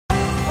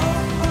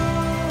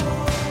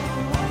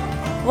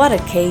What a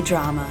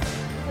K-drama.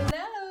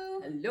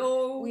 Hello.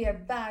 Hello. We are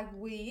back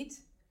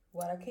with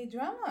What a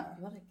K-drama.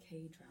 What a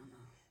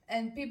K-drama.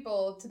 And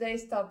people,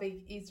 today's topic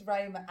is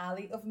Rayma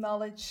Ali of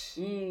Knowledge.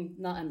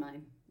 Not in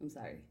mine. I'm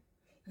sorry.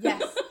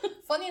 Yes.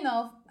 Funny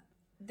enough,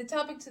 the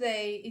topic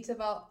today is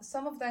about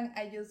some of them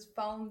I just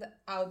found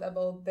out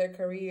about their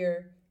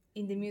career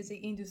in the music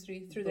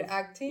industry through their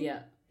acting.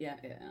 Yeah.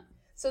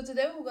 So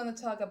today we're going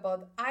to talk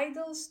about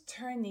idols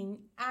turning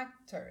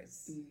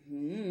actors,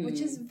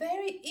 which is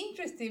very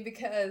interesting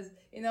because,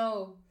 you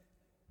know,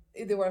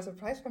 they were a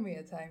surprise for me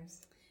at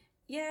times.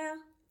 Yeah.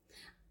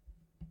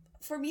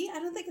 For me, I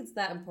don't think it's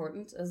that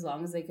important as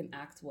long as they can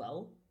act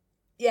well.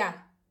 Yeah,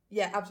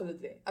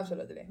 absolutely.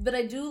 But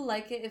I do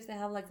like it if they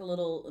have like a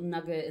little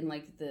nugget in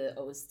like the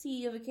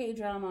OST of a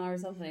K-drama or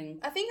something.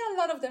 I think a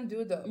lot of them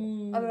do though.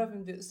 A lot of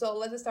them do. So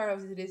let's start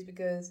off with this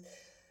because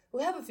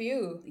we have a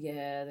few.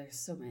 Yeah, there's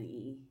so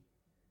many.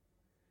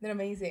 They're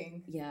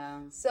amazing.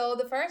 Yeah. So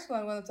the first one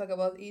I want to talk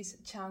about is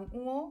Chang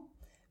Eun-ho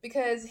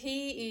because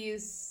he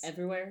is...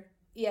 Everywhere.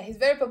 Yeah, he's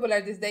very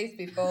popular these days,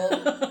 people.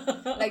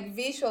 Like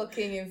visual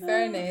king in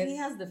fairness. He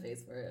has the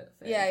face for it.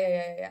 Fair.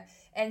 Yeah.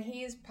 And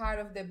he is part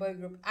of the boy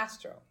group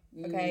Astro.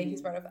 Okay,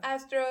 he's part of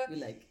Astro. You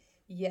like?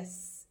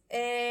 Yes.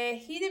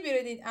 He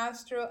debuted in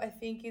Astro, I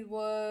think it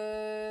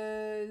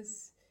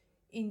was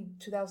in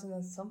 2000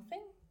 and something?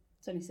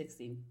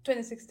 2016.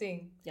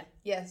 2016. Yeah.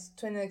 Yes,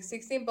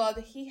 2016, but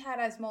he had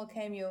a small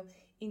cameo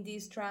in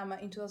this drama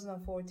in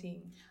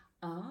 2014.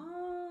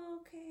 Oh,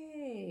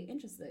 okay.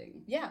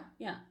 Interesting. Yeah.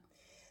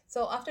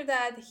 So after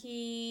that,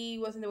 he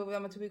was in the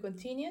drama To Be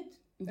Continued,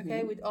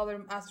 okay, with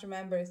other Astro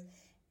members.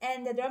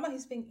 And the drama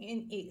he's been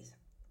in is,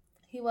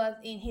 he was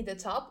in Hit the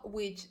Top,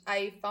 which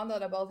I found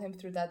out about him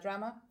through that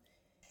drama.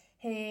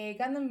 Hey,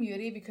 Gundam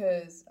Beauty,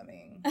 because, I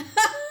mean,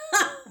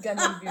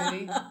 Gundam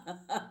Beauty.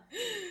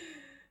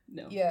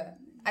 No. Yeah,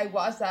 I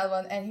watched that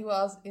one, and he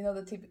was, you know,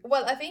 the typical...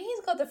 Well, I think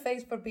he's got the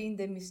face for being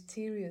the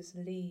mysterious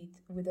lead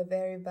with a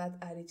very bad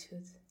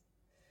attitude.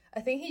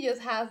 I think he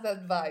just has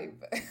that vibe.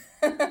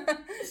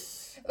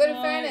 But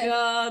in fairness,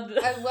 God.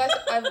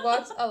 I've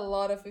watched a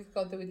lot of his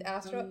content with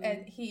Astro,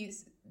 and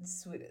he's the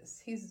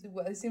sweetest. He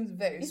seems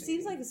very He sweet.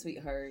 seems like a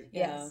sweetheart.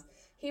 Yeah. Yes.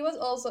 He was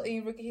also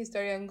in Rookie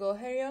Historian Go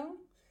Hae-young,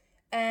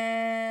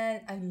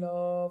 and I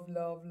love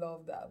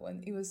that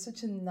one. It was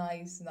such a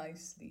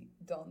nicely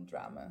done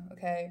drama,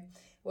 okay?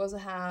 We also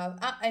have...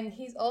 and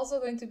he's also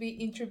going to be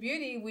in True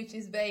Beauty, which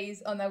is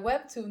based on a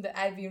webtoon that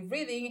I've been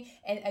reading,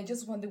 and I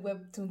just want the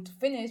webtoon to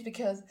finish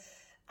because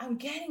I'm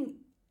getting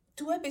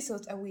 2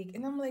 episodes a week,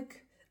 and I'm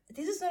like,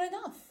 this is not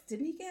enough.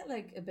 Didn't he get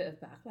like a bit of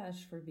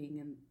backlash for being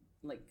in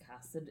like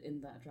casted in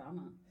that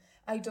drama?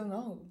 I don't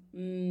know.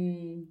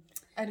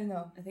 I don't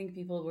know. I think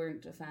people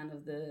weren't a fan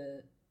of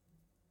the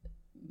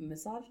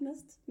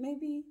misogynist,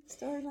 maybe,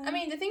 storyline. I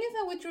mean, the thing is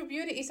that with True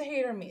Beauty, it's a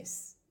hit or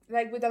miss,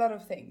 like with a lot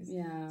of things.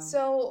 Yeah.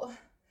 So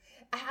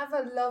I have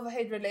a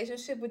love-hate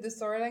relationship with the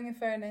storyline, in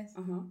fairness.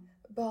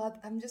 But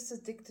I'm just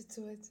addicted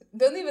to it.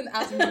 Don't even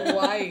ask me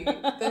why.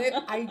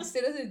 I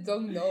seriously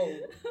don't know.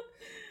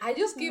 I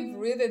just keep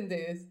reading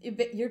this.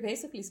 You're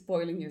basically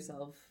spoiling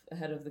yourself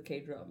ahead of the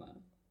K-drama.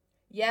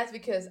 Yes,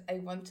 because I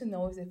want to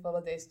know if they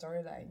follow their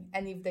storyline.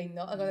 And if they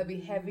not, I'm going to be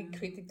heavy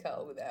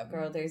critical with them.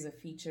 Girl, there's a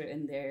feature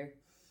in there.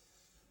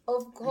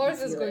 Of course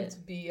there's going to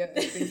be a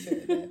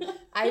feature in there.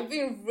 I've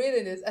been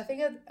reading this. I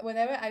think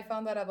whenever I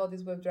found out about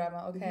this web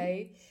drama,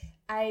 okay,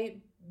 I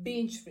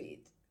binge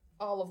read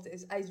all of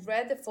this. I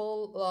read the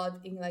full lot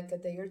in like a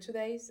day or 2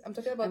 days. I'm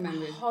talking about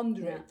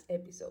 100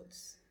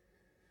 episodes.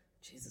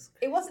 Jesus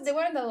Christ. They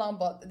weren't that long,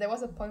 but there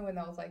was a point when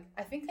I was like,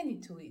 I think I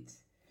need to eat.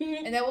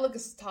 And I would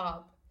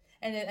stop.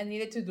 And then I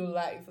needed to do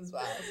live as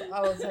well. So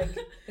I was like,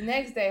 the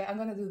next day, I'm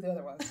going to do the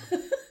other ones.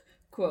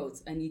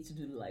 Quotes, I need to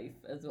do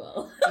life as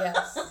well.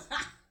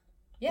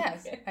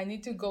 Yes, okay. I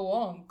need to go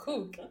on,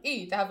 cook,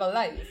 eat, have a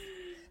life.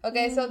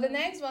 Okay, so the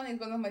next one is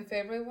one of my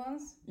favorite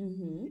ones.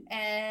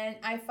 And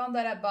I found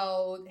out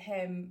about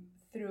him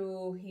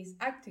through his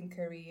acting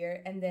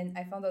career. And then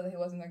I found out that he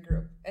was in a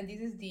group. And this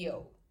is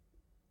Dio.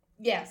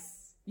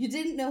 Yes. You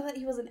didn't know that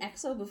he was an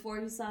EXO before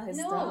you saw his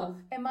stuff? No.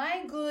 Am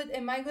I good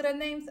at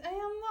names? I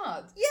am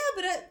not. Yeah,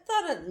 but I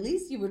thought at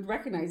least you would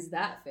recognize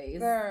that face.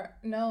 Girl,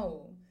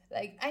 no.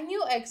 Like, I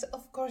knew EXO.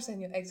 Of course I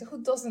knew EXO.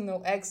 Who doesn't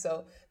know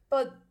EXO?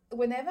 But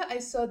whenever I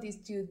saw this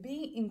dude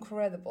being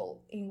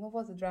incredible in, what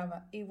was the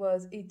drama? It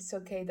was It's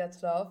Okay,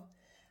 That's Love.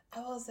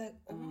 I was like,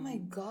 oh my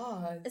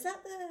God. Is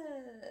that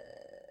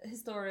the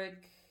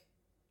historic...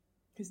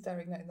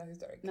 Historic, no, not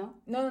historic. No?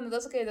 No,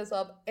 That's Okay, That's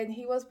Love. And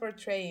he was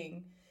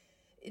portraying...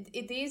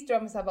 These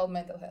dramas about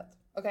mental health,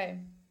 okay?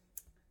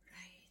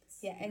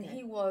 Right. Yeah, and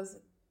he was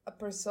a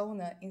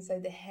persona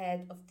inside the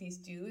head of this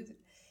dude,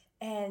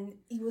 and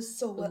he was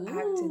so well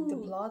acted. The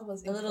blood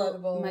was incredible. A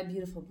little My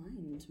Beautiful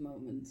Mind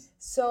moment.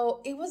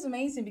 So it was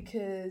amazing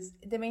because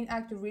the main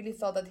actor really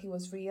thought that he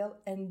was real,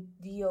 and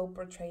Dio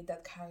portrayed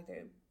that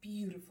character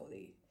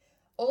beautifully.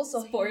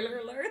 Also, spoiler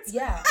alert.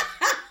 Yeah,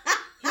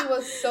 he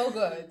was so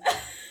good.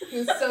 He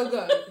was so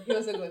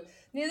good.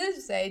 Needless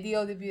to say,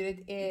 Dio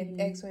debuted in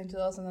EXO in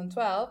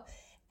 2012,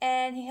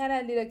 And he had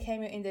a little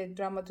cameo in the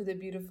drama To the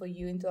Beautiful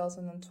You in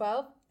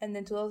 2012. And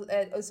then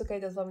It's Okay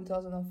That's Love in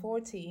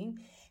 2014.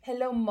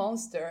 Hello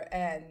Monster.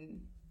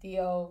 And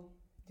Dio,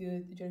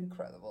 dude, you're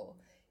incredible.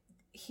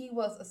 He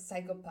was a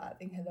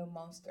psychopath in Hello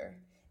Monster.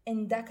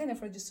 And that kind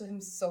of registered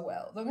him so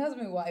well. Don't ask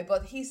me why,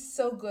 but he's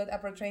so good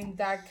at portraying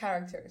dark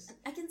characters.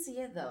 I can see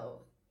it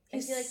though.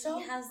 He's I feel like so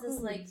he has this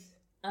good. like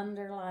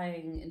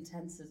underlying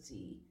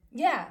intensity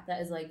Yeah.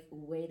 that is like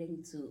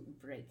waiting to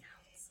break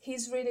out.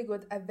 He's really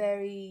good at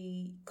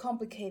very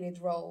complicated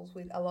roles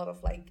with a lot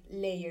of like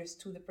layers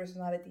to the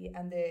personality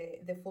and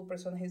the full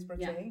persona he's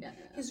portraying. Yeah.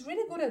 He's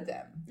really good at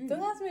them.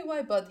 Don't ask me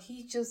why, but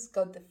he just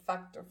got the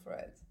factor for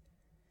it.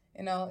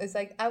 You know, it's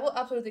like I will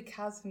absolutely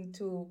cast him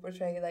to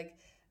portray like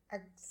a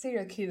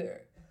serial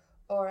killer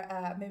or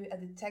maybe a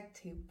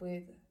detective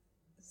with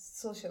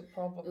social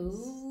problems.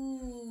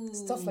 Ooh.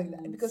 Stuff like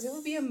that, because it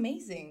would be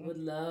amazing. Would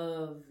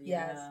love.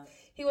 Yeah. Yes.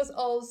 He was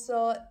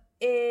also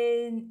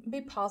in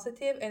Be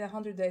Positive and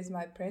 100 Days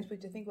My Prince,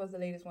 which I think was the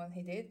latest one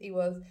he did.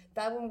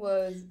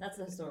 That's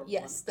the historical one.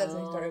 Yes, that's the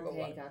historical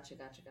one. Okay, gotcha.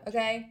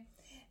 Okay.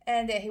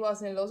 And then he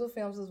was in lots of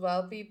films as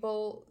well,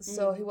 people.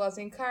 So he was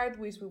in Card,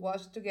 which we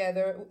watched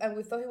together, and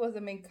we thought he was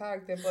the main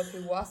character, but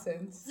he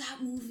wasn't.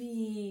 That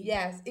movie.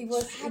 Yes, it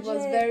was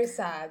Tragic. very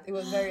sad. It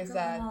was very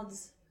sad. God.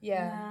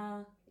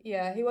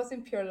 Yeah, he was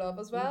in Pure Love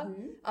as well,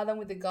 along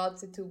with The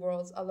Gods, The Two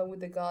Worlds, along with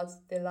The Gods,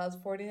 The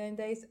Last 49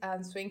 Days,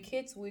 and Swing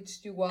Kids,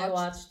 which you watched. I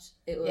watched.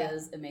 It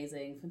was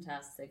amazing,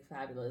 fantastic,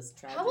 fabulous,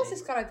 tragic. How was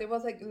his character? It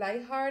was like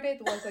lighthearted,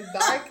 it was like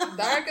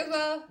dark as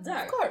well?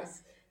 Dark. Of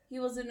course. He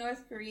was a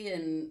North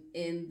Korean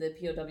in the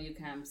POW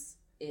camps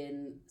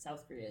in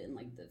South Korea in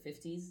like the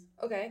 50s.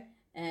 Okay.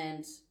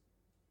 And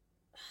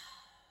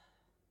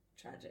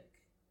tragic.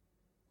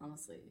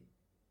 Honestly.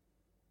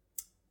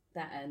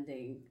 That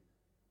ending.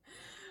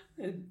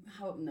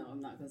 No,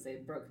 I'm not going to say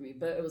it broke me,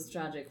 but it was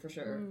tragic for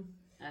sure.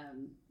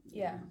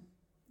 Yeah.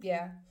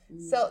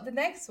 So the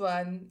next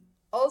one,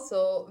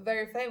 also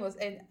very famous,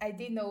 and I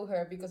did know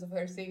her because of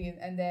her singing,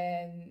 and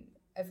then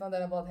I found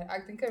out about her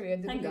acting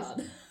career. Thank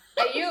God.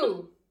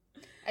 Ayu.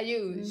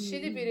 She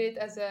debuted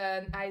as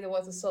an idol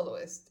as a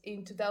soloist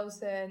in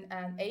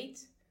 2008.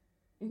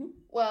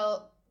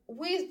 Well,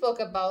 we spoke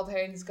about her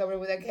in Discover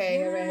with a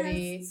K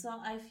already. So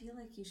I feel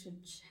like you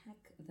should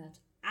check that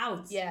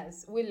out.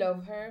 Yes, we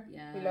love her.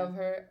 Yeah. We love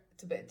her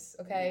to bits,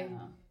 okay?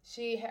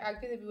 Yeah. Her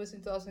acting debut was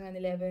in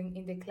 2011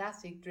 in the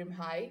classic Dream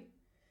High,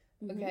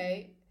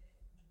 okay?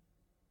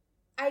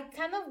 I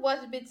kind of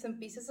watched bits and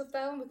pieces of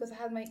that one because I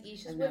had my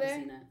issues I've with never it.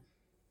 seen it.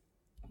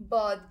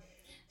 But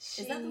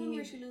Is that the one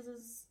where she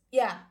loses?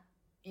 Yeah.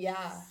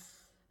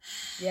 Yes.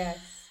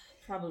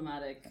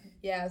 Problematic.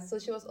 Yeah, so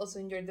she was also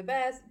in You're the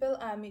Best, Bill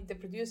Amy, The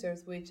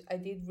Producers, which I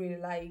did really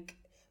like.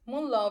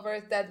 Moon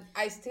Lovers, that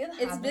I still have.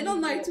 It's been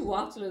on my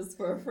to-watch list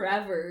for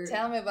forever.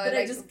 Tell me about it. it.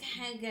 But I just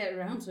can't get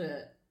around to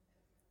it.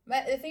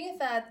 But the thing is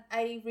that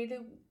I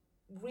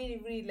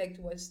really like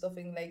to watch stuff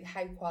in like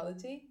high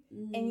quality,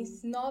 and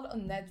it's not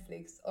on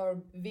Netflix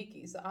or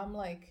Viki, so I'm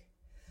like,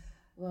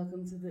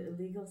 welcome to the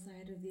illegal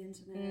side of the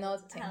internet. No,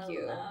 thank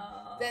you.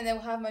 Hello. Then I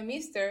will have my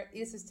mister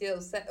is still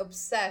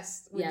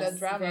obsessed with the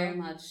drama.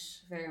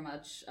 very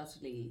much,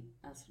 utterly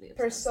obsessed.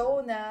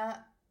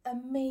 Persona,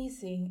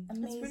 amazing.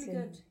 It's pretty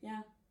good.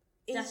 Yeah,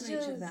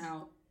 definitely check that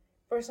out.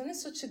 Persona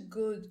is such a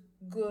good.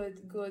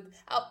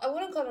 I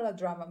wouldn't call it a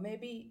drama.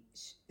 Maybe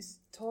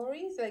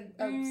stories, like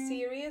a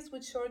series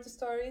with short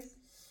stories.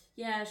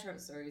 Yeah,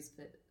 short stories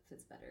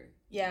fits better.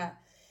 Yeah,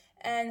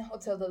 and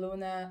Hotel de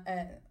Luna,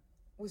 and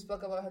we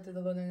spoke about Hotel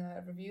de Luna in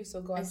our review,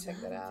 so go and check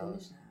that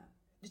out.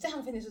 You still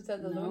haven't finished Hotel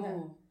de Luna?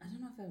 No, I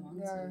don't know if I want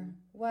to.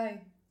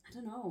 Why? I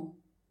don't know.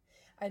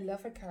 I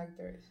love her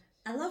characters.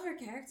 I love her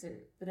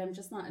character, but I'm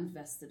just not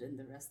invested in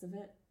the rest of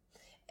it.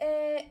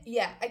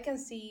 Yeah, I can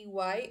see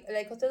why.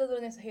 Like, Hotel de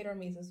Luna is hit or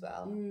miss as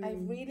well. I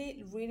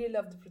really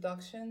love the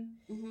production.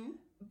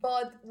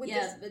 But but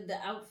the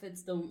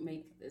outfits don't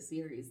make the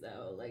series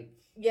though. Like,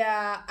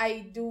 yeah,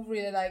 I do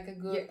really like a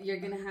good.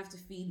 You're gonna have to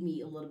feed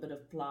me a little bit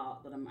of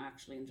plot that I'm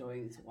actually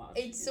enjoying to watch.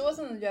 It was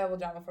an enjoyable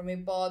drama for me,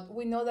 but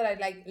we know that I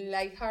like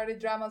lighthearted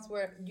dramas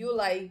where you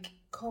like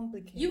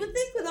complicated. You would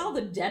think with all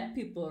the dead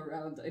people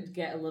around, I'd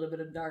get a little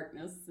bit of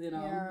darkness, a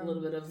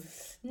little bit of.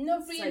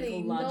 Not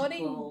really, not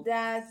in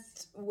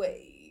that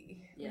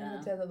way. Yeah.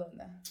 Hotel de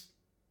Luna.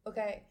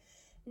 Okay,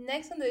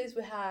 next on the list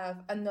we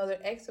have another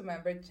EXO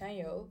member,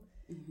 Chanyeol.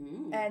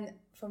 And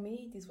for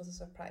me, this was a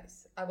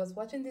surprise. I was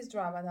watching this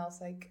drama and I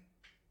was like,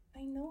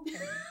 I know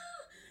him.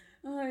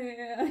 Oh,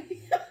 yeah.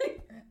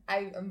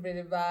 I am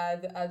really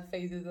bad at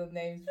faces and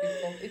names,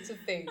 people. It's a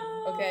thing,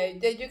 okay?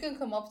 You can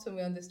come up to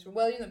me on the street.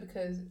 Well,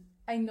 because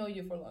I know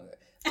you for longer.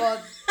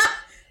 But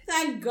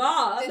thank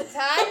God.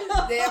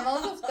 The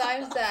amount of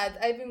times that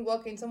I've been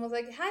walking, someone's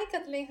like, hi,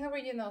 Kathleen, how are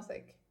you? And I was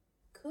like,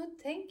 good,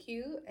 thank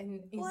you.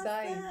 And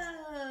inside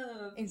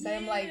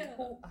I'm like,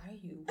 who are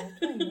you? Where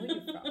do I know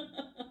you from?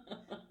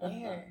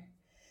 Where?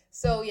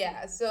 So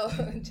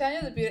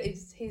Chanyeol the Beauty,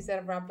 he's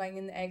a rap line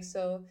in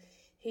EXO.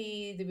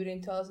 He debuted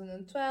in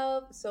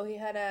 2012, so he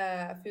had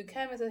a few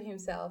cameos of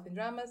himself in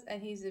dramas,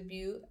 and his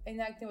debut in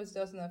acting was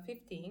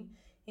 2015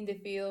 in the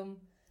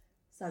film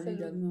Salut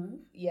d'amour.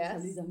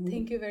 Yes, Salut d'amour.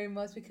 thank you very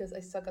much because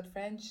I suck at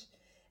French.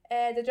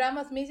 The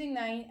drama is Missing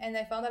Nine, and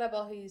I found out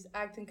about his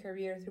acting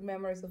career through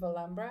Memories of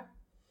Alhambra.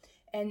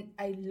 And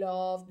I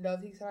loved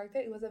his character.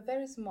 It was a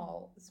very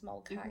small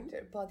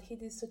character, but he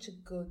did such a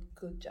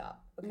good job.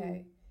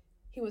 Okay,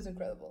 he was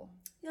incredible.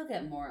 He'll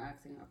get more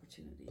acting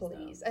opportunities.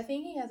 Please, though. I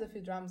think he has a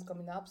few dramas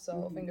coming up,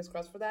 so fingers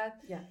crossed for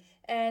that. Yeah.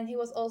 And he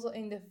was also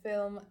in the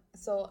film.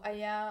 So I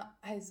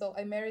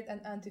married an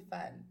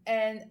anti-fan,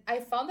 and I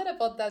found out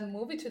about that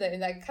movie today,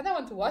 and I kind of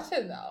want to watch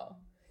it now.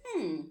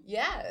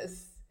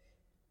 Yes.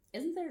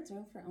 Isn't there a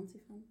term for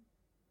anti-fan?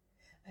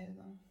 I don't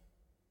know.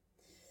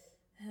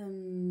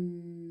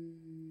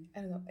 Um,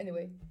 I don't know.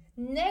 Anyway,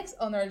 next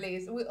on our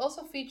list, we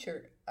also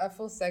feature a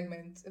full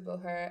segment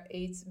about her.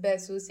 It's Bae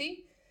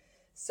Suzy.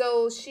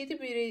 So she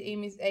debuted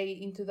in Miss A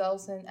in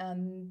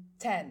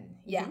 2010.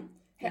 Yeah.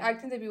 Her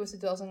acting debut was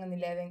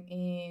 2011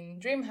 in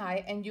Dream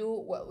High, and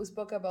we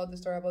spoke about the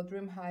story about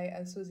Dream High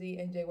and Suzy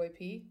and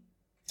JYP.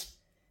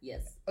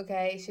 Yes.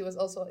 Okay, she was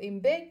also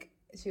in Big.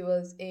 She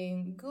was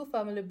in Good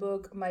Family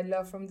Book, My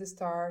Love from the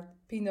Start,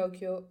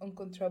 Pinocchio,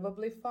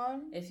 Uncontrollably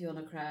Fun. If you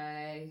wanna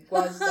cry,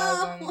 watch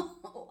that one.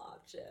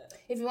 Watch it.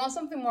 If you want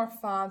something more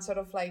fun, sort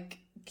of like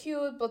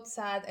cute but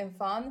sad and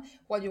fun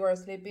while you were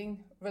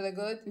sleeping, really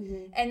good.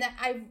 And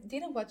I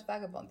didn't watch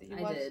Vagabond. Did you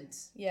watch? I did.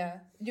 Yeah,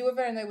 you were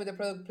very annoyed with the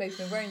product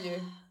placement, weren't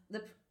you?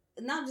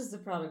 Not just the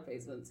product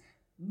placements,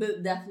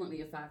 but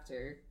definitely a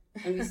factor.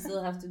 And we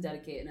still have to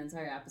dedicate an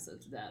entire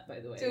episode to that, by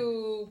the way.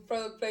 To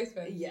product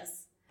placement.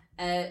 Yes.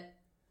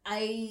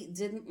 I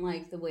didn't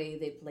like the way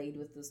they played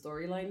with the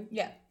storyline.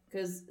 Yeah.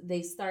 Because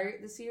they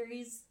start the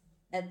series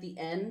at the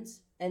end,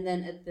 and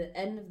then at the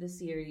end of the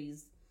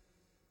series,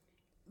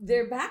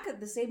 they're back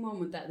at the same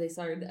moment that they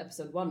started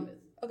episode 1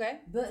 with. Okay.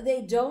 But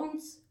they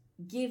don't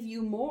give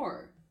you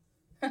more.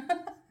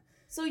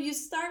 So you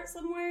start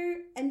somewhere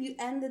and you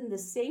end in the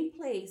same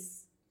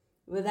place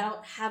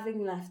without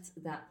having left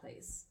that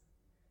place.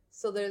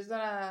 So there's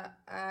not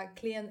a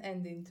clean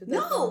ending to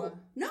that drama.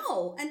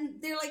 No.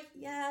 And they're like,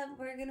 yeah,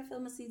 we're going to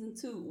film a season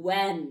 2.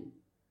 When?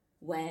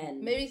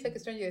 Maybe it's like a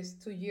Stranger Things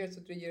 2 years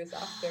or 3 years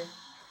after.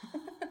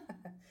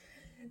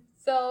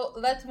 So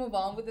let's move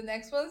on with the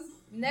next one.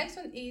 Next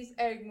one is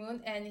Eric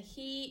Moon, and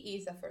he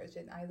is a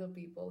first-gen idol,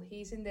 people.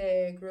 He's in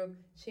the group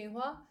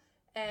Xinhua,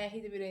 and he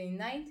debuted in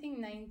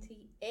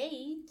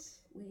 1998.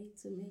 Way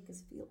to make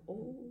us feel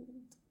old.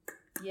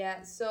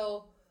 Yeah,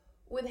 so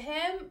with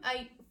him,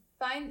 I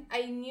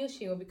knew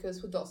Xinhua because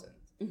who doesn't?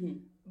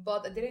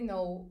 But I didn't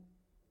know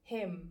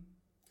him.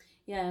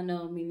 Yeah,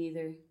 no, me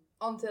neither.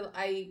 Until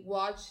I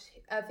watched,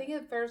 I think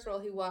the first role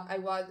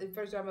the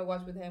first drama I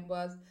watched with him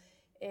was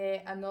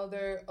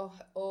another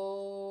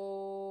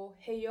Oh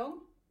Hae-young.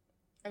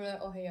 I mean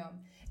Oh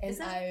Hae-young. Is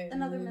that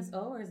another Miss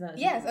O, or is that?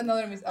 Yes,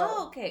 another Miss O.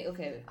 Oh,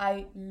 okay.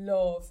 I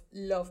love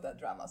that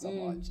drama so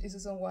much. It's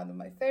just one of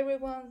my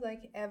favorite ones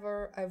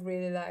ever. I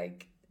really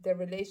like the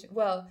relation.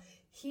 Well,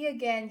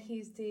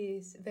 he's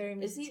this very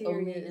mysterious. Is he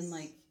only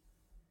in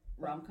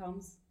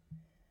rom-coms?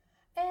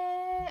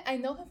 I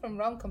know him from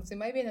rom-coms. He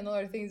might be in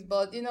other things,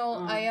 but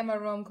I am a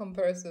rom-com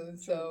person,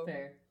 so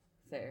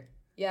fair.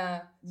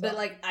 Yeah, but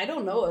I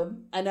don't know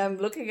him, and I'm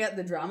looking at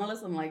the drama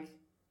list. I'm like,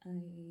 I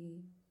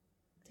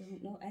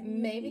don't know any.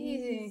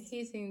 Maybe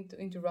he's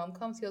into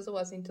rom-coms. He also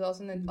was in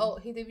 2000.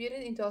 He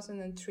debuted in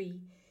 2003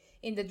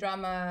 in the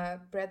drama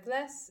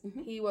Breathless.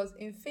 He was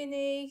in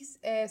Phoenix,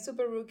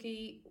 Super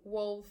Rookie,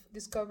 Wolf,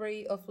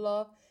 Discovery of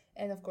Love,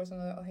 and of course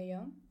another Oh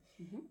Hae-young.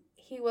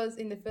 He was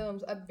in the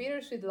films A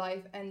Bittersweet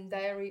Life and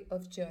Diary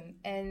of June.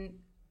 And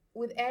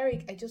with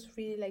Eric, I just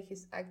really like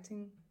his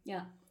acting.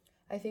 Yeah.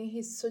 I think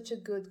he's such a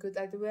good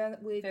actor.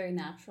 Very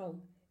natural.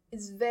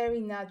 It's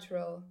very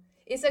natural.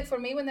 It's like for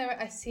me, whenever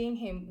I see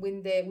him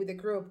with the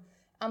group,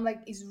 I'm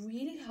like, it's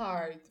really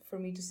hard for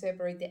me to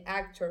separate the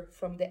actor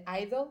from the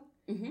idol.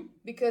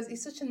 Because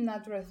it's such a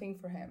natural thing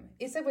for him.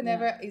 It's like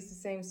whenever it's the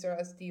same story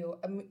as Dio,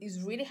 it's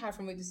really hard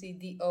for me to see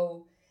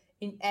Dio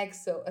in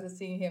EXO as I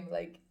see him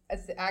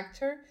as the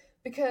actor,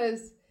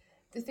 because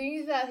the thing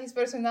is that his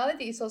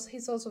personality is also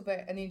he's also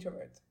an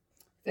introvert,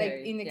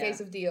 in the case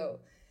of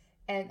Dio,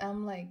 and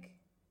I'm like,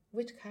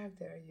 which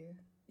character are you?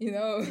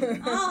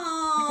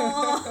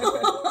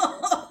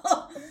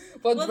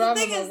 What drama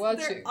am I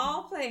watching? They're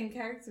all playing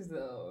characters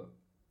though.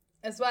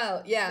 As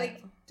well, yeah.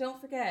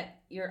 Don't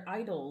forget your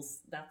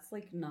idols. That's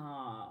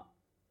not.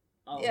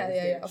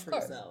 Yeah. Of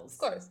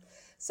course.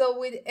 So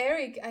with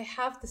Eric, I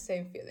have the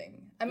same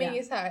feeling. I mean,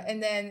 it's hard.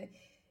 And then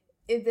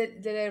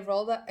the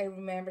role that I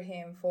remember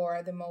him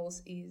for the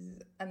most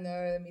is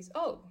another Miss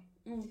O.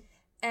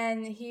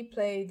 And he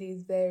played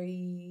this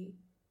very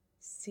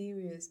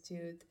serious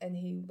dude, and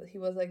he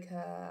was like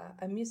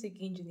a music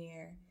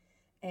engineer,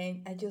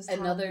 and I just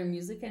another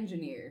music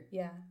engineer.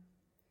 Yeah.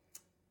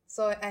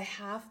 So I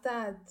have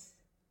that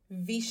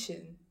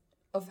vision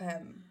of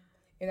him,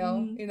 you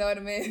know what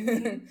I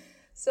mean?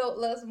 So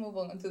let's move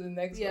on to the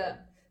next one.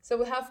 So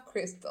we have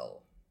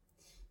Crystal.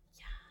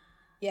 Yeah.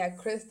 Yeah,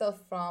 Crystal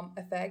from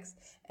FX,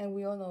 and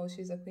we all know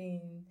she's a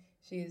queen.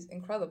 She's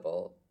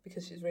incredible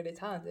because she's really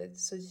talented.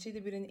 So she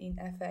debuted in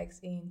FX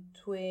in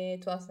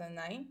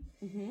 2009,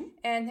 Mm-hmm.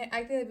 and her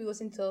acting debut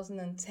was in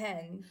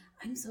 2010.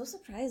 I'm so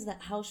surprised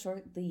at how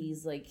short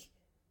these, like,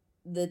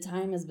 the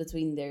time is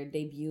between their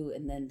debut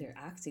and then their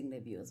acting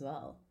debut as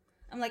well.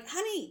 I'm like,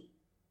 honey,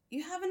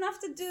 you have enough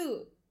to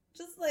do.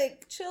 Just,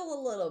 like, chill a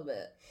little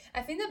bit.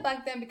 I think that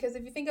back then, because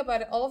if you think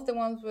about it, all of the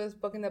ones we're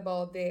spoken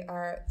about, they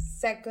are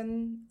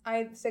second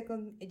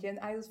gen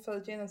idols,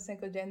 first gen, and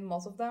second gen,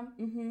 most of them.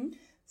 Mm-hmm.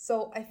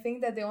 So I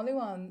think that the only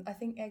one, I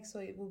think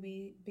EXO, it will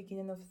be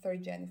beginning of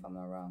third gen, if I'm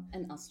not wrong.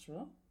 And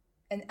Astro.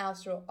 And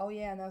Astro, oh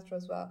yeah, and Astro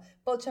as well.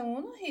 But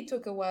Chamuno, he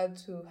took a while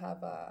to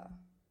have a...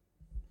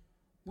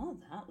 Not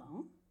that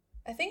long.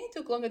 I think it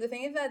took longer. The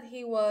thing is that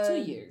he was... 2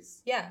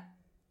 years. Yeah.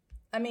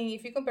 I mean,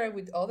 if you compare it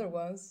with other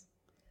ones,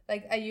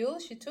 like Ayul,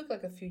 she took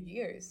like a few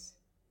years.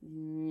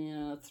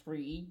 Yeah,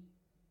 3.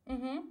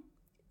 Mm-hmm.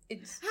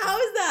 It's... How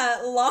is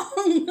that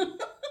long?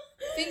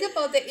 Think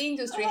about the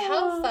industry.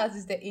 How fast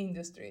is the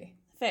industry?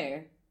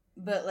 Fair.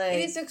 But, like...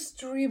 It is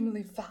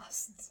extremely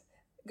fast.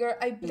 Girl,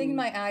 I blink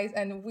my eyes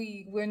and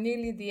we're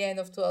nearly the end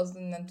of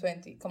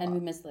 2020. Come and on.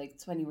 we missed, like,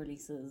 20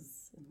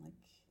 releases. And, like,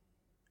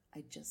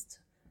 I just...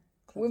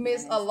 We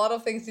missed a lot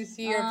of things this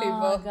year, Oh,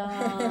 people.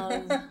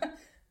 God.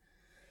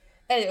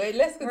 Anyway,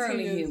 let's We're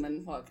only continue.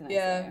 human. What can I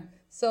Yeah. say?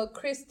 So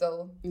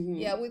Crystal. Mhm.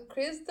 Yeah, with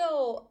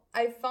Crystal,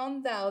 I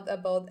found out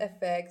about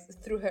FX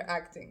through her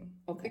acting.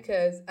 Okay.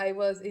 Because I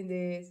was in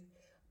this...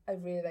 I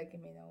really like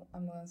Emino.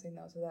 I'm not going to say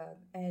no to that.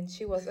 And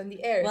she was on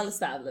the air. Well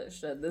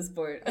established at this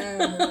point.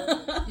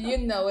 You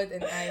know it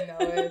and I know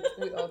it.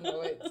 We all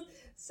know it.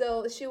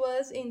 So she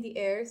was in the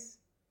airs,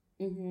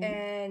 Mm-hmm.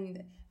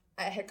 and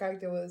her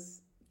character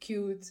was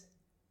cute.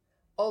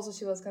 Also,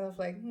 she was kind of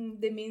like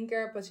the mean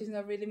girl, but she's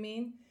not really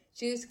mean.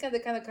 She's kind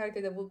of the kind of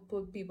character that would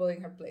put people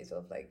in her place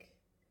of like,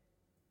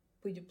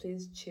 would you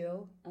please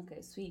chill?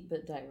 Okay, sweet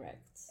but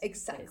direct.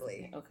 Exactly.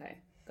 Basically. Okay,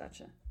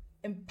 gotcha.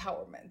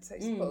 Empowerment, I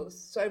suppose.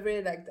 So I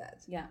really like that.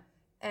 Yeah.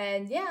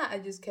 And yeah, I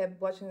just kept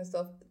watching the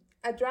stuff.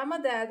 A drama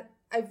that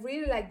I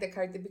really like the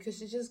character because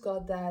she just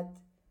got that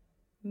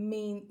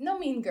not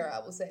mean girl, I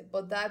would say,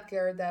 but that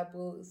girl that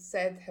will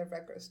set her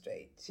record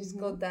straight. She's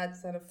got that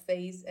sort of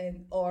face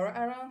and aura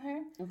around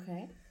her.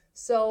 Okay.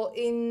 So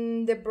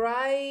in The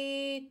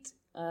Bride,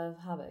 Of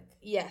Havoc.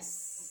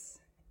 yes,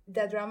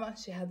 that drama,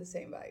 she had the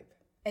same vibe.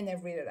 And I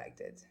really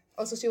liked it.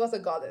 Also, she was a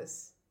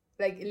goddess.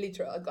 Like,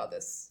 literal, a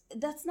goddess.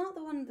 That's not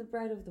the one, the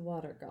Bride of the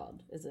Water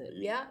God, is it?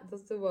 Yeah,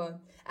 that's the one.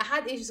 I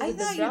had issues I with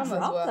the thought you drama as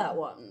dropped well. that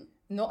one.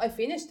 No, I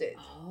finished it.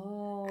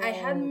 Oh. I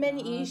had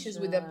many issues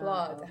with the gotcha.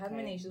 plot. I had Okay.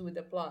 many issues with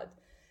the plot.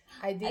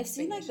 I did I've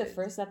seen like finish the it.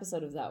 first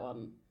episode of that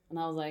one, and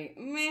I was like,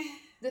 meh.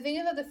 The thing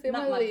is that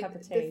Not my cup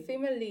of tea. the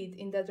female lead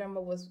in that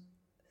drama was...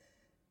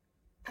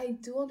 I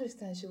do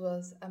understand she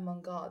was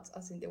among gods,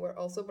 as in they were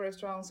all super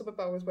strong,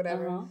 superpowers,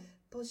 whatever. Uh-huh.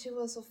 But she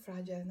was so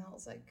fragile, and I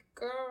was like,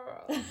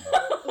 girl,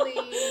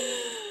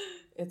 please.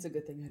 It's a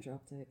good thing I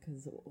dropped it,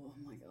 because, oh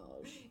my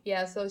gosh.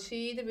 Yeah, so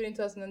she debuted in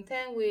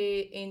 2010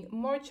 in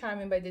More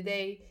Charming by the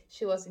Day.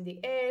 She was in The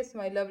Heirs,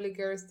 My Lovely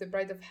Girls, The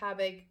Bride of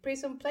Havoc,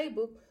 Prison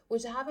Playbook,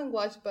 which I haven't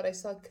watched, but I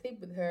saw a clip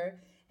with her.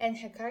 And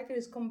her character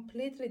is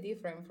completely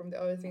different from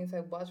the other things I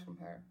watched from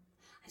her.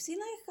 I've seen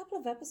like a couple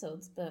of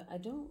episodes, but I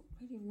don't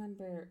really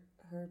remember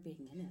her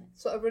being in it.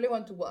 So I really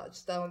want to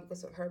watch that one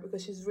because of her,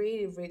 because she's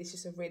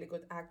she's a really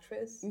good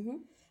actress. Mm-hmm.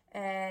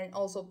 And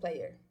also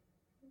player.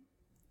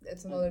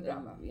 That's another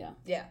drama. Yeah.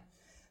 Yeah.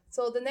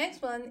 So the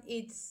next one,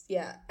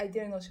 I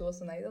didn't know she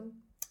was an idol.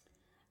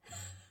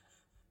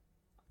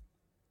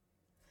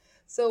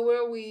 So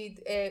we're with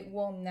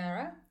Won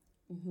Nara,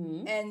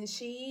 Mm-hmm. and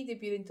she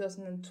debuted in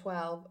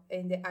 2012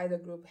 in the idol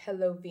group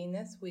Hello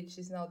Venus, which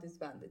is now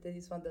disbanded. They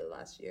disbanded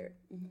last year.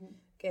 Mm-hmm.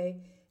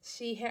 Okay.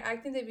 Her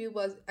acting debut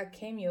was a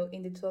cameo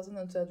in the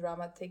 2012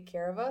 drama Take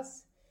Care of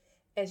Us.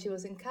 And she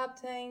was in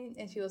Captain,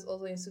 and she was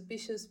also in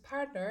Suspicious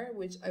Partner,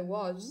 which I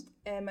watched.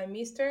 And My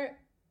Mister,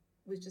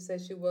 which you said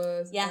she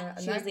was Yeah,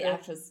 an she was the actor.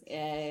 actress.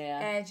 Yeah.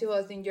 And she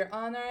was in Your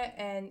Honor,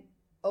 and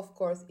of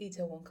course,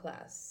 Itaewon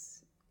Class.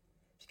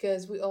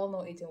 Because we all know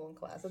Itaewon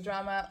Class, a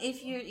drama.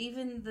 If you're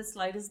even the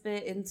slightest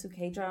bit into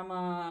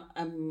K-drama,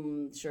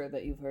 I'm sure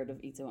that you've heard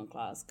of Itaewon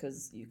Class,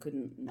 because you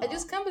couldn't not. I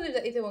just can't believe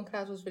that Itaewon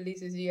Class was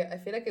released this year. I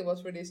feel like it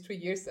was released 3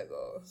 years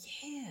ago.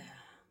 Yeah.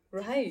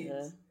 Right.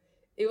 Yeah.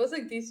 It was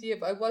like this year,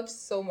 but I watched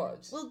so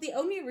much. Well, the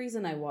only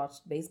reason I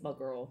watched Baseball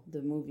Girl,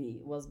 the movie,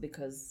 was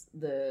because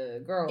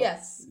the girl...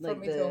 Yes, like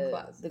from Itaewon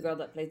Class. the girl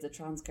that plays the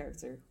trans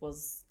character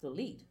was the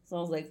lead. So I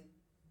was like,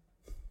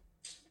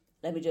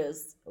 let me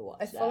just watch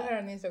I that. follow her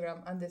on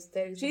Instagram, and the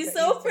aesthetics. She's of the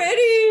so Instagram-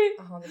 pretty!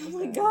 100%. Oh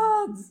my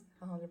god!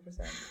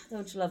 100%.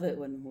 Don't you love it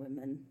when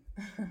women...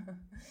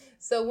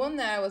 So Won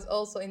Nara was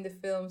also in the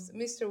films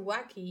Mr.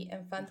 Wacky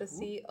and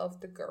Fantasy of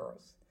the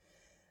Girls.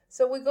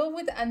 So we go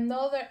with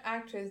another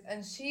actress,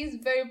 and she's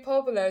very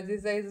popular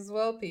these days as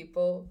well,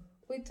 people.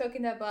 We're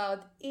talking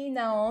about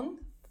Inaon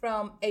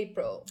from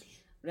April.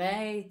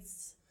 Right.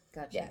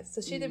 Gotcha. Yeah, so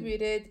she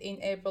debuted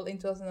in April in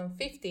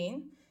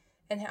 2015.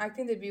 and her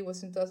acting debut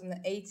was in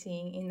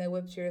 2018 in a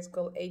web series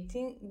called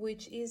 18,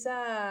 which is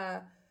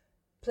a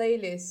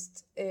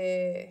playlist,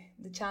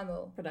 the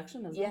channel.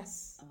 Production as well?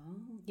 Yes. Oh.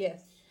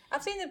 Yes.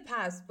 I've seen it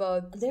pass,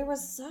 but There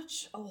was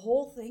such a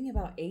whole thing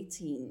about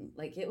 18.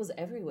 Like, it was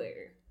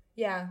everywhere.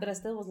 yeah. But I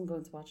still wasn't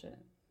going to watch it.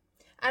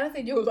 I don't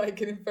think you'll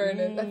like it, in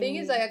fairness. I think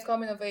it's like a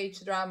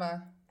coming-of-age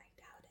drama. I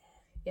doubt it.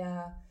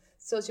 Yeah.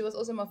 So she was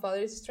also My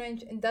Father is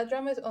Strange, and that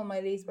drama is on my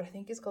list, but I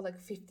think it's got like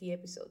 50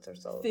 episodes or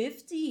so.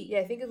 50? Yeah,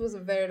 I think it was a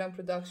very long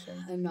production.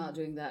 I'm not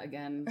doing that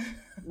again.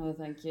 No,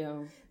 thank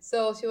you.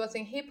 So she was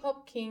in Hip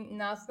Hop King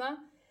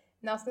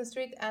Nasna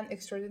Street, and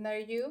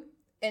Extraordinary You.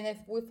 And if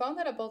we found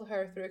out about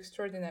her through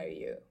Extraordinary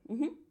You.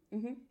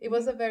 It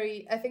was a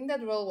very, I think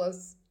that role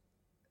was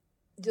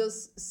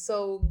just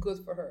so good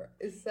for her.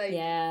 It's like,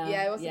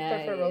 it was a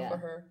perfect role for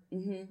her.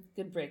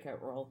 Good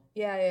breakout role.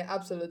 Yeah,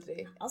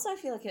 absolutely. Also, I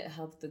feel like it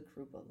helped the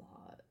group a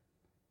lot.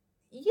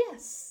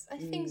 Yes, I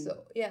think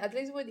so. Yeah, at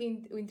least with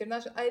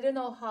international. I don't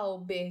know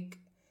how big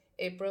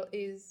April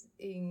is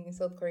in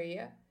South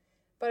Korea,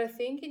 but I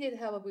think it did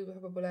help a bit with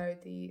her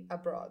popularity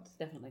abroad.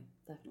 Definitely,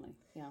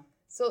 yeah.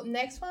 So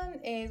next one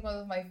is one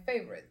of my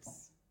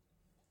favorites,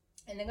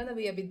 and I'm gonna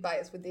be a bit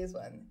biased with this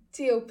one.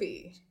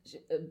 T.O.P.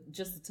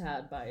 Just a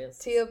tad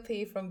biased.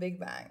 T.O.P. from Big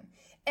Bang.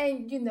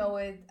 And you know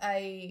it,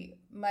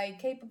 my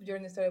K-pop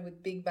journey started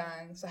with Big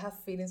Bang, so I have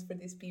feelings for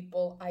these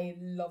people. I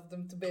love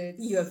them to bits.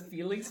 You have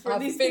feelings for I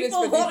have these feelings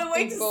people? for What these a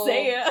way people. to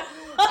say it.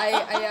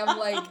 I am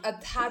like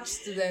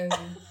attached to them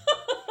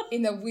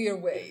in a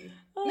weird way.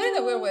 Not in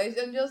a weird way.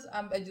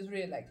 I just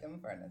really like them,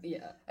 for fairness.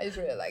 Yeah. I just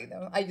really like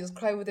them. I just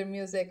cry with their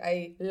music.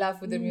 I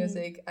laugh with their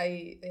music.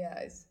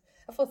 It's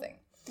a full thing.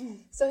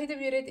 So he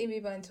debuted in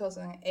Viva in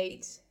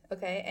 2008,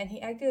 okay, and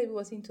he actually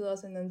was in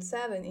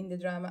 2007 in the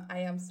drama I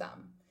Am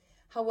Sam.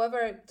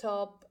 However,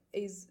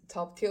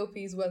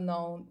 T.O.P. is well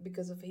known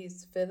because of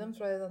his films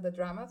rather than the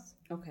dramas.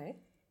 Okay.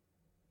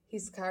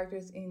 His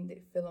characters in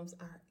the films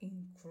are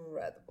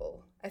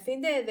incredible. I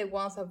think that the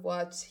ones I've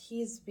watched,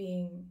 he's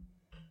been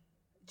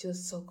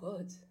just so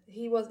good.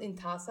 He was in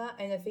Tasa,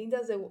 and I think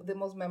that's the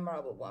most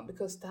memorable one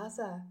because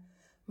Tasa,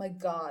 my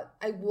God,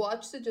 I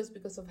watched it just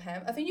because of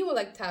him. I think you will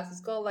like Tasa.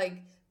 It's called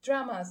like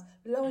dramas,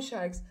 loan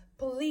sharks,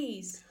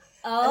 police.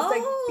 Oh. It's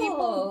like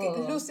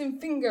people losing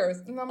fingers,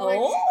 and I'm like,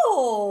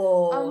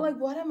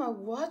 what am I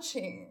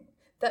watching?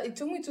 That it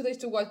took me 2 days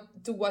to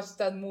watch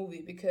that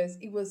movie because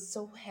it was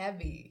so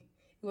heavy.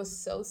 It was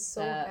so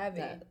heavy.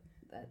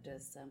 That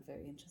does sound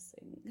very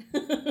interesting.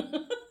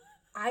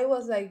 I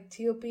was like,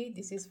 T.O.P.,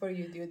 this is for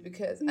you, dude,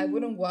 because I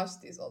wouldn't watch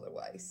this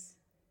otherwise.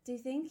 Do you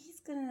think he's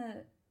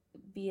gonna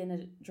be in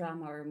a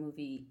drama or a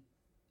movie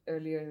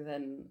earlier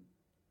than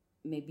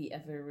maybe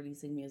ever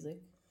releasing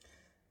music?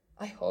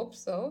 I hope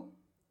so.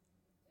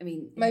 I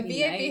mean, my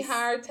VIP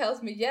heart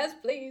tells me yes,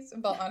 please,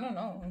 but I don't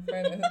know.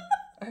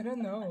 I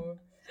don't know.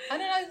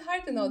 It's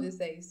hard to know these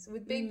days.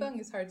 With Big Bang,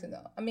 it's hard to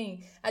know. I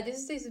mean, at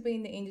this stage, it's been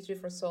in the industry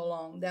for so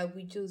long that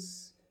we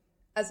just,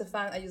 as a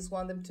fan, I just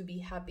want them to be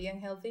happy and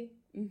healthy.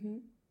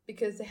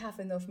 Because they have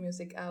enough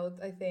music out,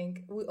 I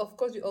think. Of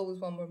course, you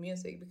always want more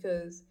music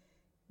because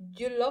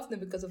you love them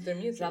because of their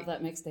music. Drop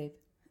that mixtape.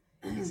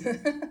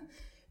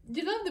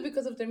 You love them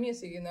because of their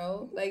music, you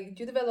know? Like,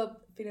 you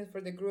develop feelings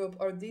for the group,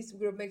 or this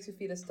group makes you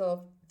feel stuff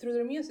through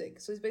their music.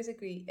 So it's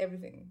basically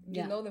everything.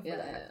 You know them for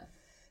that. Yeah.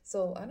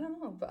 So, I don't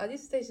know. But at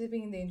this stage, they've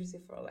been in the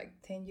industry for like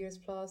 10 years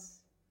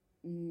plus.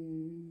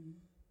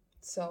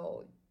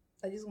 So,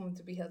 I just want them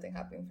to be healthy and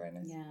happy, in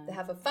fairness. Yeah. They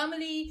have a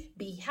family,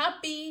 be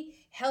happy,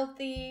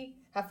 healthy,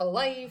 have a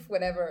life,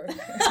 whatever.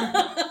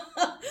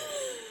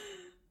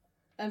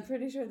 I'm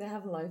pretty sure they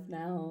have a life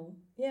now.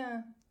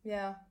 Yeah.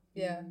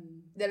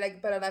 They're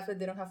like, but a life that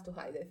they don't have to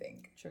hide, I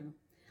think. True.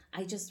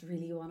 I just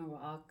really want to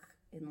walk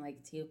in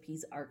like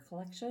T.O.P.'s art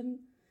collection.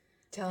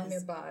 Tell me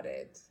about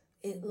it.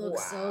 It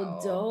looks so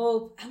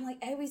dope. I'm like,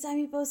 every time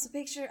he posts a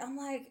picture, I'm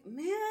like,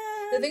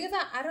 man. The thing is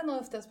that I don't know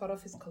if that's part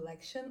of his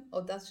collection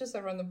or that's just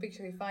a random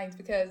picture he finds,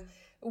 because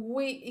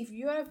if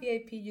you are a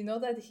VIP, you know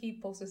that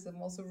he posts the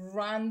most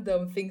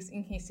random things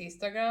in his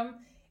Instagram,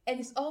 and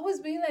it's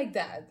always been like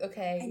that,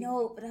 okay? I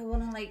know, but I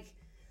want to like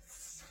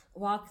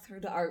walk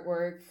through the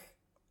artwork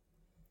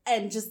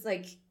and just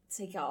like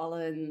take it all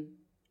in,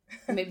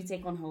 maybe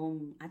take one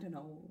home. I don't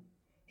know.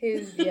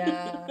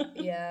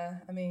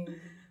 I mean,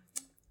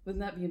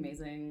 wouldn't that be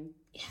amazing?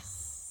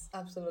 Yes,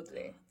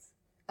 absolutely.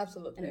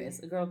 Anyways,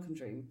 a girl can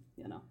dream,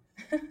 you know.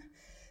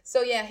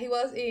 So yeah, he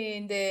was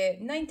in the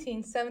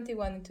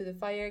 1971 Into the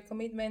Fire,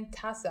 Commitment,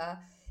 Tasa,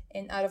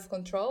 and Out of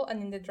Control,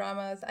 and in the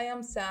dramas I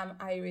Am Sam,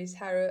 Iris,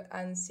 Haru,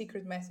 and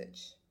Secret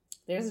Message.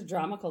 There's a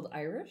drama called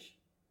Irish?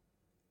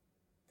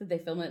 Did they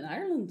film it in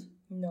Ireland?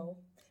 No.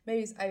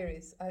 Maybe it's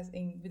Iris, as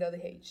in without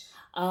the H.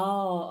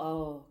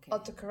 Oh, okay.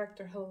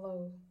 Autocorrector,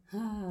 hello.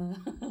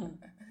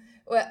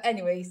 Well,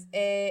 anyways,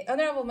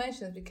 honorable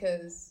mentions,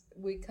 because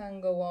we can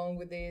go on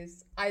with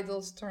these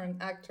idols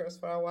turned actors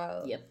for a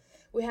while. Yep.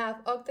 We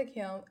have Ok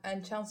Tae-kyung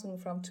and Chansung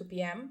from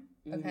 2PM,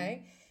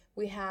 okay?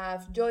 We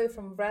have Joy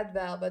from Red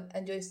Velvet,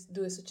 and Joy's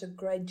doing such a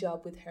great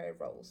job with her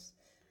roles.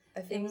 I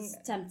It think was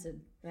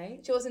Tempted, right?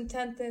 she was in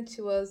Tempted.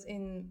 She was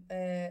in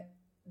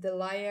The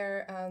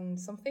Liar and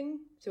something.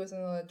 She was in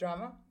a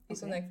drama.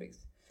 It's on Okay.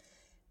 Netflix.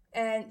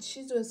 And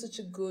she's doing such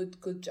a good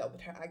job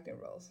with her acting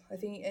roles. I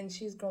think, and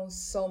she's grown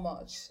so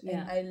much.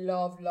 Yeah. And I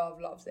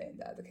love saying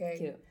that. Okay.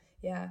 Cute.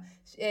 Yeah,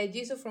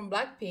 Jisoo from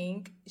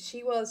Blackpink.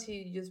 She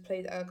just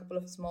played a couple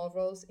of small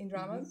roles in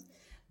dramas.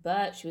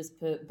 But she was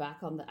put back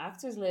on the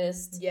actors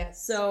list.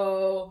 Yes.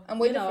 So I'm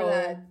waiting for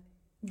that.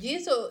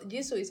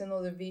 Jisoo is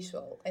another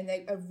visual, and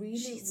I really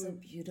she's so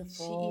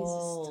beautiful. She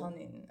is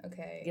stunning.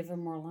 Okay. Give her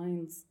more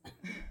lines.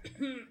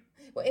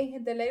 Well,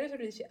 in the latest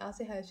release, she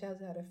also had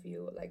a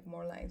few like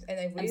more lines, and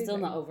I really I'm still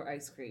not over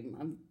ice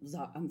cream.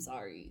 I'm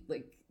sorry.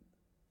 Like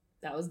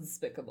that was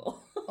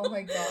despicable. Oh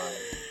my god.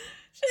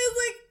 She was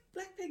like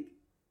Blackpink,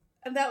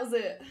 and that was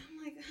it.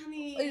 I'm like,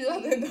 honey.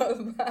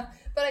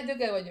 But I do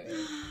get what you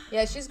mean.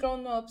 Yeah, she's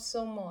grown up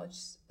so much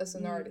as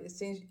an artist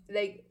since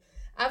like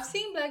I've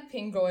seen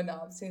Blackpink growing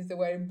up since they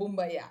were in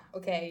Boombayah,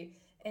 okay?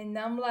 And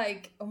I'm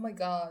like, oh my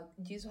god,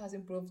 Jisoo has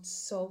improved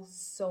so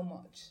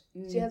much.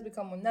 She has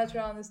become more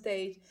natural on the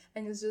stage,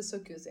 and it's just so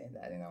cute saying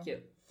that, you know.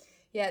 Cute.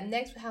 Yeah,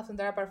 next we have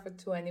Sandara Bar for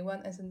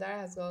 2NE1, and Sandara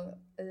has gone.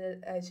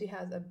 She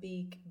has a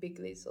big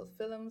list of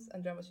films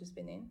and dramas she's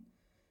been in.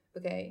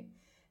 Okay,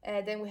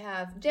 and then we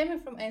have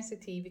Jaemin from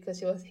NCT because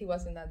he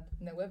was in a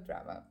web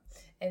drama,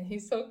 and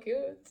he's so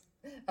cute.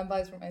 And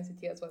Vice from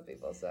NCT as well,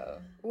 people. So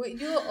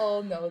you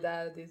all know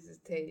that at this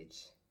stage.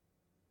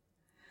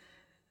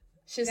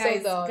 She's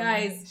so dumb.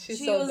 Guys, She's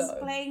she so was dumb.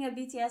 playing a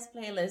BTS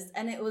playlist,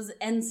 and it was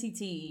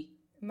NCT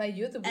My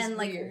YouTube is and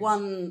like weird.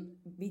 one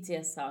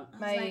BTS song. I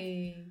was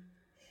like,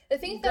 The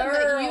thing is that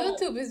Girl. my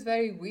YouTube is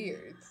very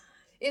weird.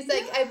 It's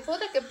like I put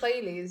like a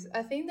playlist.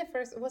 I think the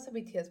first was a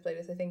BTS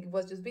playlist. I think it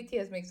was just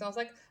BTS mix. And I was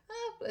like,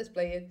 let's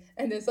play it.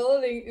 And then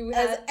suddenly we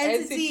as had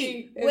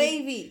NCT, and-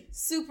 Wavy,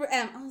 Super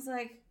M. I was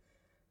like,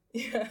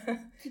 Yeah.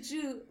 could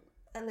you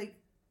like?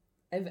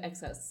 I have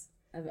excess.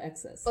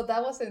 But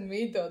that wasn't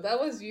me though. That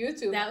was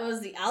YouTube. That was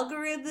the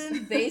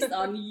algorithm based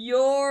on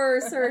your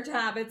search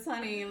habits,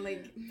 honey.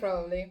 Like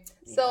Probably.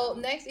 So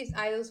next is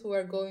idols who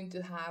are going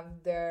to have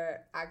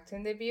their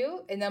acting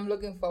debut, and I'm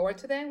looking forward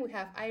to them. We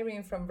have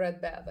Irene from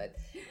Red Velvet,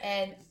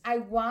 and I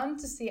want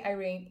to see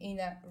Irene in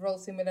a role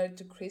similar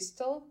to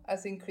Crystal,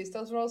 as in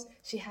Crystal's roles.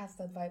 She has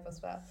that vibe as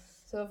well.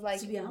 Sort of like.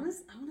 to be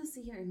honest, I want to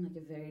see her in like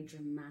a very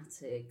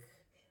dramatic,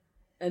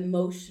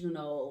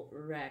 emotional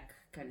wreck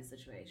kind of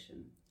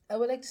situation. I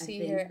would like to I see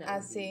think her that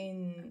as would be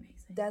in amazing.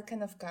 that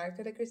kind of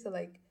character like Crystal,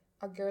 like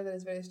a girl that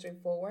is very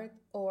straightforward,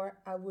 or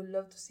I would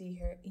love to see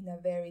her in a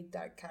very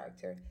dark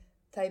character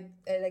type,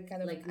 like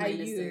kind of Like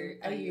IU.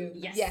 IU.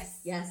 Yes,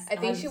 I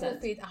think she will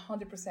 100%. fit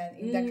 100%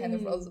 in that kind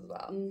of roles as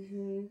well.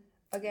 Mm-hmm.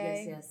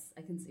 Okay. Yes,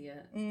 I can see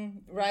it.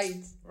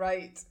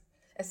 Right.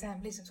 Sam,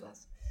 listen to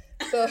us.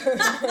 So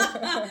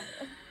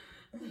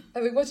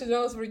I've been watching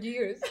those for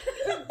years.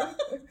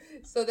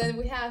 So then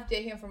we have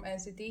Jaehyun from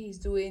NCT. He's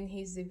doing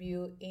his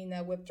debut in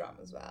a web drama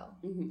as well.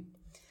 Mm-hmm.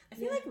 I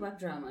feel like web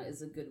drama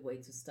is a good way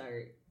to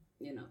start,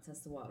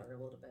 test the water a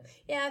little bit.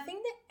 Yeah, I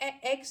think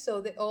the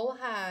EXO, they all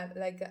had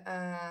like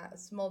a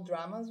small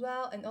drama as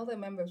well, and all the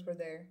members were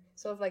there.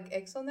 Sort of like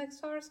EXO Next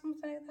Star or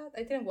something like that.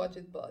 I didn't watch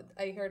it, but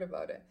I heard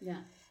about it.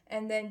 Yeah.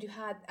 And then you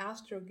had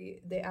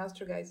the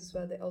Astro guys as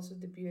well. They also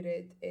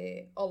debuted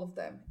all of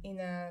them in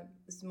a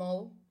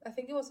small, I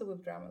think it was a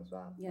web drama as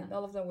well. Yeah. And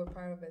all of them were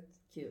part of it.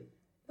 Cute.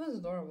 It was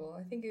adorable.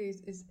 I think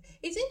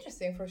it's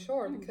interesting for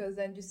sure because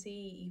then you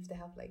see if they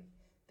have like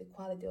the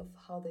quality of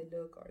how they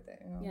look or the,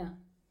 Yeah.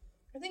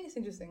 I think it's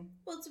interesting.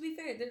 Well, to be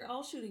fair, they're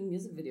all shooting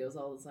music videos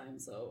all the time,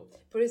 so.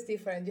 But it's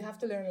different. You have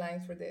to learn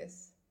lines for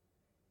this.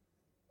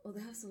 Well,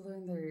 they have to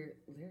learn their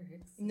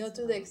lyrics. Not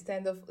to the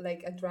extent of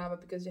like a drama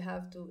because you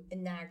have to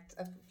enact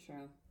a...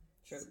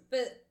 True.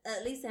 But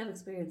at least they have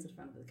experience in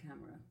front of the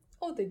camera.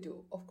 Oh, they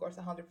do. Of course,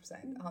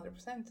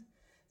 100%.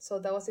 So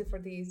that was it for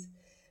these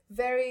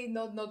very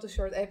not too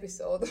short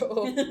episode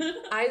of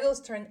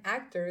idols turned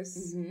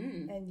actors.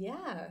 Mm-hmm. And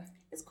yeah.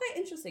 It's quite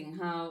interesting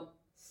how,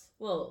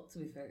 well, to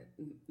be fair,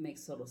 it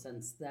makes total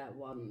sense that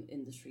one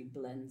industry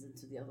blends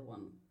into the other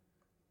one.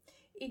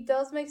 It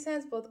does make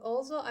sense, but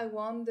also I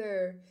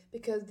wonder,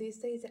 because these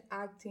days the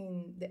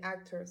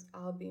actors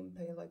are being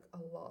paid like a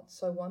lot.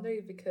 So I wonder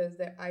if because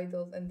they're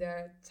idols and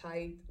they're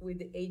tied with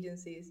the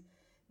agencies,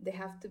 they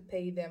have to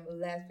pay them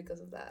less because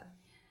of that.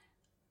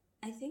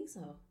 I think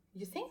so.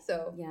 You think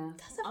so? Yeah.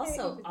 That's a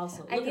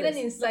Also, I look need at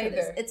an this, look at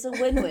this. insider. It's a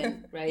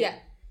win-win, right? Yeah.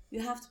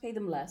 You have to pay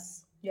them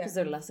less Yeah. because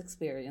they're less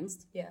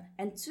experienced. Yeah.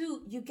 And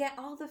two, you get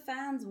all the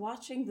fans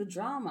watching the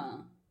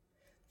drama.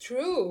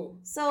 True.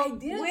 So I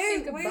didn't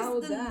think about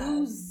where's the that.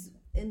 lose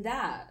in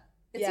that?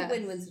 It's Yes. a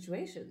win-win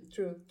situation.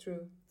 True.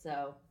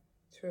 So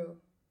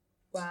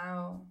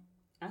Wow.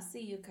 I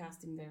see you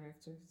casting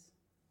directors.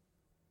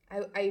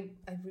 I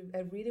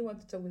really want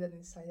to talk with an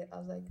insider. I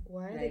was like,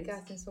 why are they Right.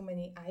 casting so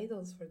many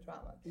idols for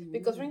drama? Mhm.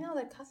 Because right now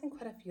they're casting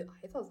quite a few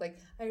idols. Like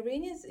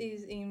Irene is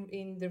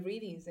in the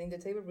readings, in the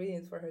table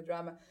readings for her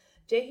drama.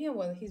 Jaehyun,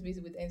 well, he's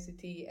busy with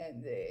NCT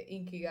and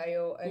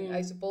Inkigayo, and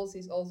I suppose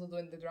he's also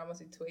doing the drama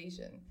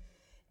situation.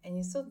 And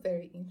it's so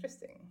very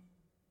interesting.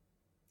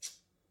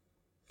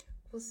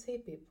 We'll see,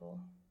 people.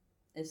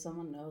 If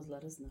someone knows,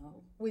 let us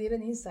know. We need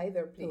an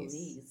insider, please.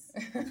 Please.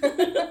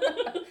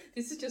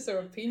 This is just our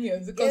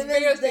opinions. The Give us the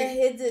conspiracy.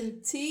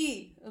 hidden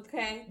tea,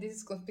 okay? This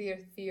is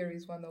Conspiracy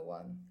Theories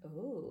 101.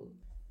 Oh.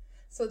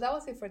 So that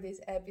was it for this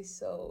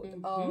episode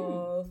Mhm.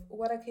 of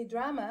What a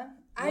K-Drama.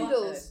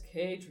 Idols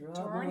K-drama.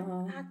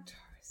 turn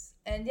actors.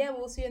 And yeah,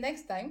 we'll see you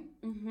next time.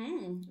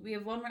 We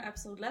have one more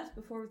episode left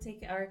before we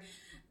take our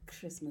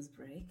Christmas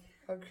break.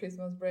 Our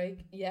Christmas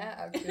break. Yeah,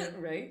 actually.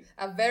 Right?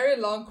 A very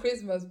long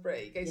Christmas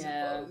break, I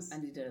suppose. I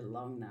needed a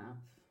long nap.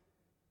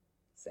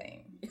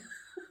 Same.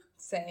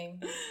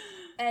 Same.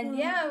 And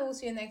yeah, we'll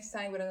see you next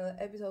time with another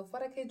episode of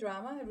What a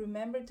K-Drama. And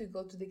remember to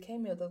go to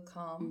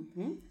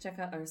thekmail.com. Check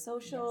out our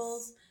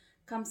socials.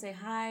 Come say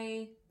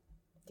hi.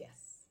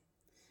 Yes.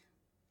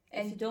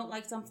 If you don't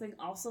like something,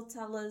 also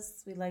tell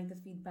us. We like the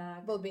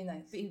feedback. But be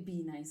nice.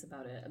 Be nice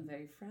about it. I'm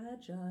very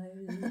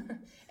fragile.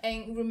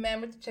 And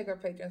remember to check our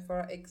Patreon for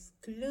our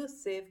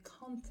exclusive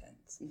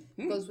content.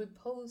 Because we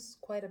post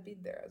quite a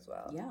bit there as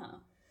well. Yeah.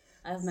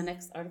 I have my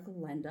next article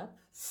lined up.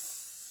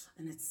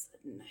 And it's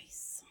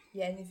nice.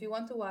 Yeah, and if you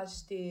want to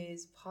watch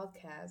this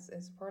podcast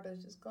and support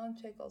us, just go and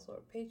check also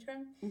our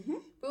Patreon. We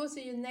will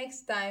see you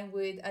next time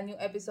with a new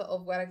episode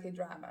of What a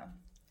K-Drama.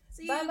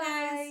 See you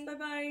guys.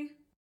 Bye-bye.